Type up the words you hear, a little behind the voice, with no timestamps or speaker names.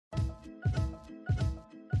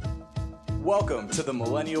Welcome to the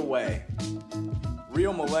Millennial Way.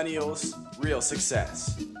 Real millennials, real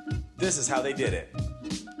success. This is how they did it.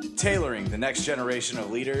 Tailoring the next generation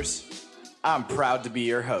of leaders. I'm proud to be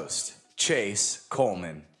your host, Chase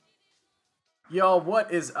Coleman. Yo,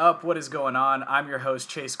 what is up? What is going on? I'm your host,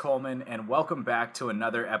 Chase Coleman, and welcome back to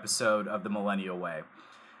another episode of the Millennial Way.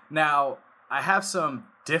 Now, I have some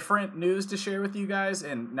different news to share with you guys,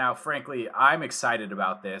 and now, frankly, I'm excited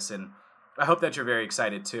about this, and I hope that you're very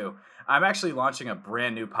excited too. I'm actually launching a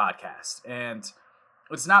brand new podcast, and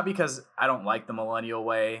it's not because I don't like the Millennial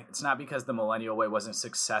Way. It's not because the Millennial Way wasn't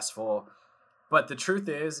successful, but the truth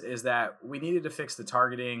is that we needed to fix the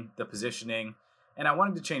targeting, the positioning, and I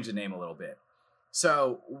wanted to change the name a little bit.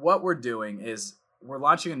 So what we're doing is we're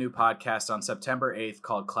launching a new podcast on September 8th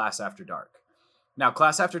called Class After Dark. Now,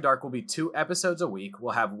 Class After Dark will be 2 episodes a week.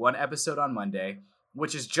 We'll have 1 episode on Monday,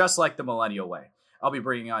 which is just like the Millennial Way. I'll be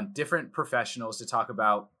bringing on different professionals to talk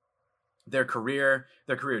about their career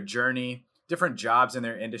journey, different jobs in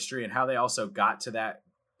their industry, and how they also got to that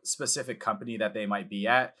specific company that they might be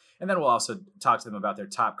at. And then we'll also talk to them about their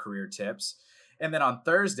top career tips. And then on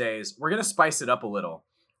Thursdays, we're going to spice it up a little.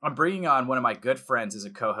 I'm bringing on one of my good friends as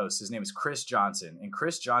a co-host. His name is Chris Johnson. And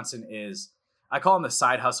Chris Johnson is, I call him the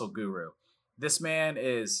side hustle guru. This man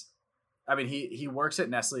is, he works at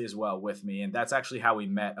Nestle as well with me. And that's actually how we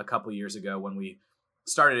met a couple years ago when we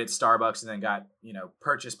started at Starbucks and then got,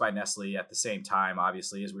 purchased by Nestle at the same time,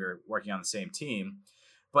 obviously, as we were working on the same team.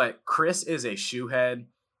 But Chris is a shoe head.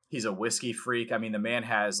 He's a whiskey freak. The man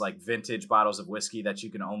has like vintage bottles of whiskey that you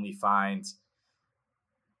can only find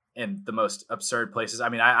in the most absurd places. I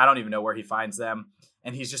don't even know where he finds them.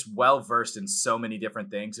 And he's just well-versed in so many different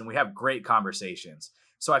things. And we have great conversations.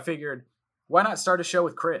 So I figured, why not start a show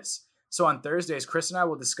with Chris? So on Thursdays, Chris and I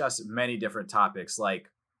will discuss many different topics like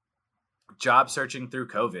job searching through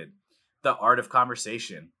COVID, the art of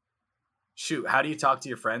conversation. How do you talk to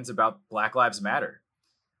your friends about Black Lives Matter?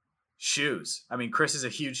 Shoes. Chris is a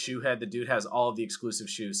huge shoe head. The dude has all of the exclusive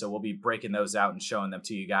shoes. So we'll be breaking those out and showing them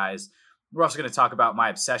to you guys. We're also going to talk about my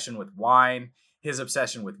obsession with wine, his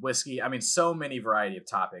obsession with whiskey. So many variety of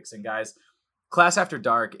topics. And guys, Class After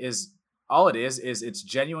Dark is all it is it's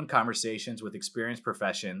genuine conversations with experienced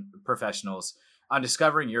professionals on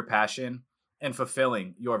discovering your passion and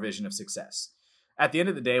fulfilling your vision of success. At the end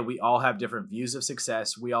of the day, we all have different views of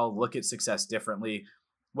success. We all look at success differently,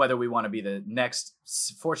 whether we want to be the next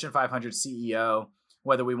Fortune 500 CEO,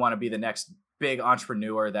 whether we want to be the next big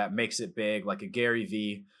entrepreneur that makes it big, like a Gary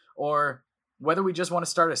Vee, or whether we just want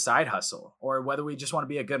to start a side hustle, or whether we just want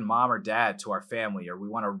to be a good mom or dad to our family, or we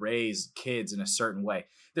want to raise kids in a certain way.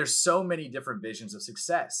 There's so many different visions of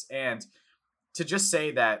success. And to just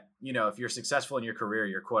say that, if you're successful in your career,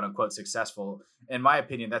 you're quote unquote successful, in my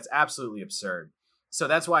opinion, that's absolutely absurd. So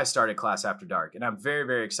that's why I started Class After Dark. And I'm very,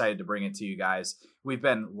 very excited to bring it to you guys. We've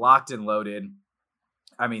been locked and loaded.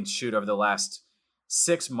 Over the last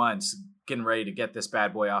 6 months, getting ready to get this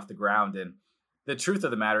bad boy off the ground. And the truth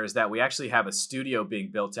of the matter is that we actually have a studio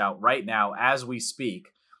being built out right now as we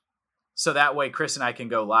speak. So that way Chris and I can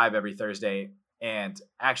go live every Thursday and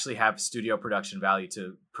actually have studio production value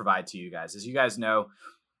to provide to you guys. As you guys know,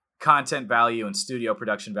 content value and studio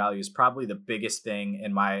production value is probably the biggest thing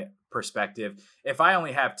in my perspective. If I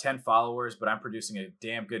only have 10 followers, but I'm producing a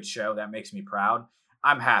damn good show that makes me proud,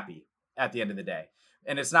 I'm happy at the end of the day.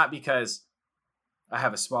 And it's not because I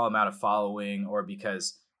have a small amount of following or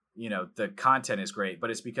because the content is great, but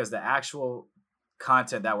it's because the actual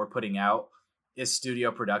content that we're putting out is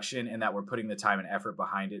studio production and that we're putting the time and effort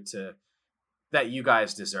behind it that you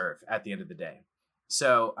guys deserve at the end of the day.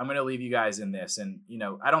 So I'm going to leave you guys in this. And,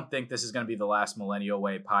 I don't think this is going to be the last Millennial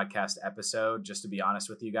Way podcast episode, just to be honest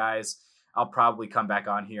with you guys. I'll probably come back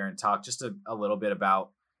on here and talk just a little bit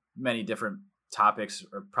about many different topics,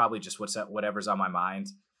 or probably just whatever's on my mind.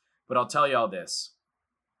 But I'll tell you all this.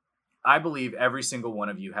 I believe every single one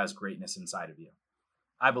of you has greatness inside of you.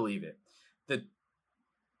 I believe it.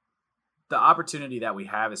 The opportunity that we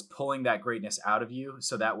have is pulling that greatness out of you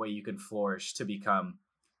so that way you can flourish to become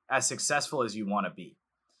as successful as you want to be.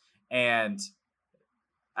 And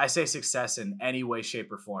I say success in any way,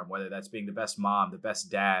 shape, or form, whether that's being the best mom, the best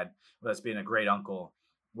dad, whether that's being a great uncle,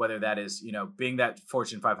 whether that is, being that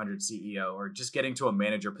Fortune 500 CEO, or just getting to a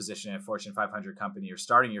manager position in a Fortune 500 company, or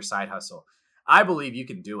starting your side hustle. I believe you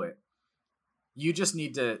can do it. You just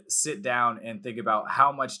need to sit down and think about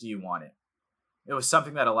how much do you want it? It was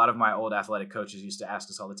something that a lot of my old athletic coaches used to ask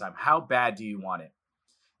us all the time. How bad do you want it?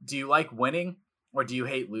 Do you like winning or do you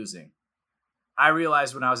hate losing? I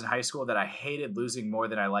realized when I was in high school that I hated losing more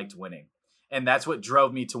than I liked winning. And that's what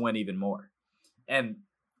drove me to win even more. And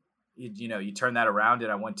you turn that around,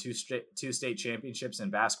 and I won two state championships in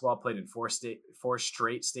basketball, played in four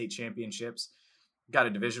straight state championships, got a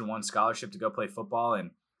Division I scholarship to go play football,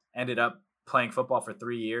 and ended up playing football for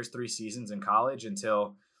 3 seasons in college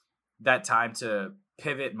until that time to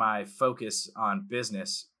pivot my focus on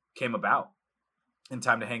business came about, and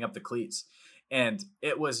time to hang up the cleats. And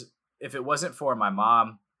if it wasn't for my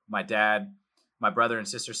mom, my dad, my brother and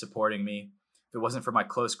sister supporting me, if it wasn't for my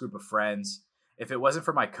close group of friends, if it wasn't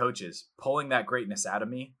for my coaches pulling that greatness out of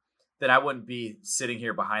me, then I wouldn't be sitting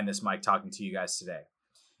here behind this mic talking to you guys today.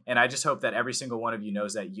 And I just hope that every single one of you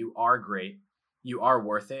knows that you are great, you are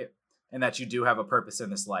worth it, and that you do have a purpose in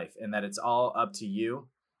this life, and that it's all up to you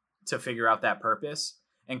to figure out that purpose.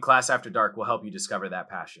 And Class After Dark will help you discover that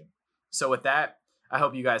passion. So with that, I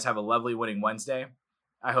hope you guys have a lovely winning Wednesday.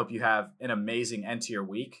 I hope you have an amazing end to your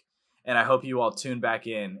week. And I hope you all tune back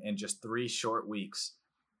in just 3 short weeks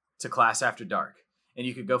to Class After Dark. And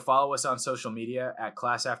you could go follow us on social media at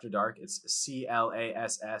Class After Dark. It's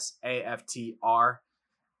CLASSAFTR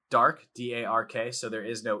Dark, DARK. So there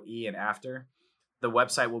is no E in after. The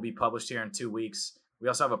website will be published here in 2 weeks. We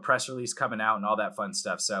also have a press release coming out and all that fun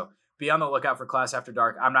stuff. So be on the lookout for Class After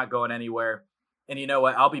Dark. I'm not going anywhere. And you know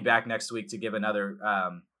what? I'll be back next week to give another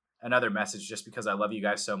message, just because I love you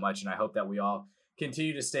guys so much. And I hope that we all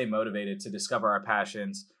continue to stay motivated to discover our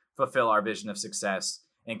passions, fulfill our vision of success,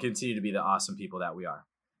 and continue to be the awesome people that we are.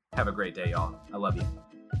 Have a great day, y'all. I love you.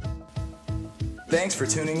 Thanks for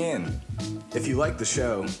tuning in. If you like the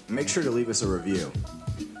show, make sure to leave us a review.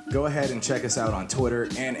 Go ahead and check us out on Twitter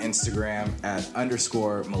and Instagram at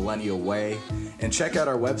 _millennialway, and check out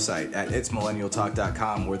our website at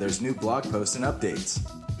itsmillennialtalk.com, where there's new blog posts and updates.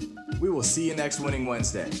 We will see you next Winning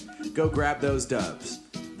Wednesday. Go grab those dubs.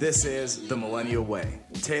 This is The Millennial Way,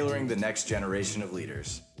 tailoring the next generation of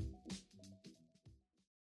leaders.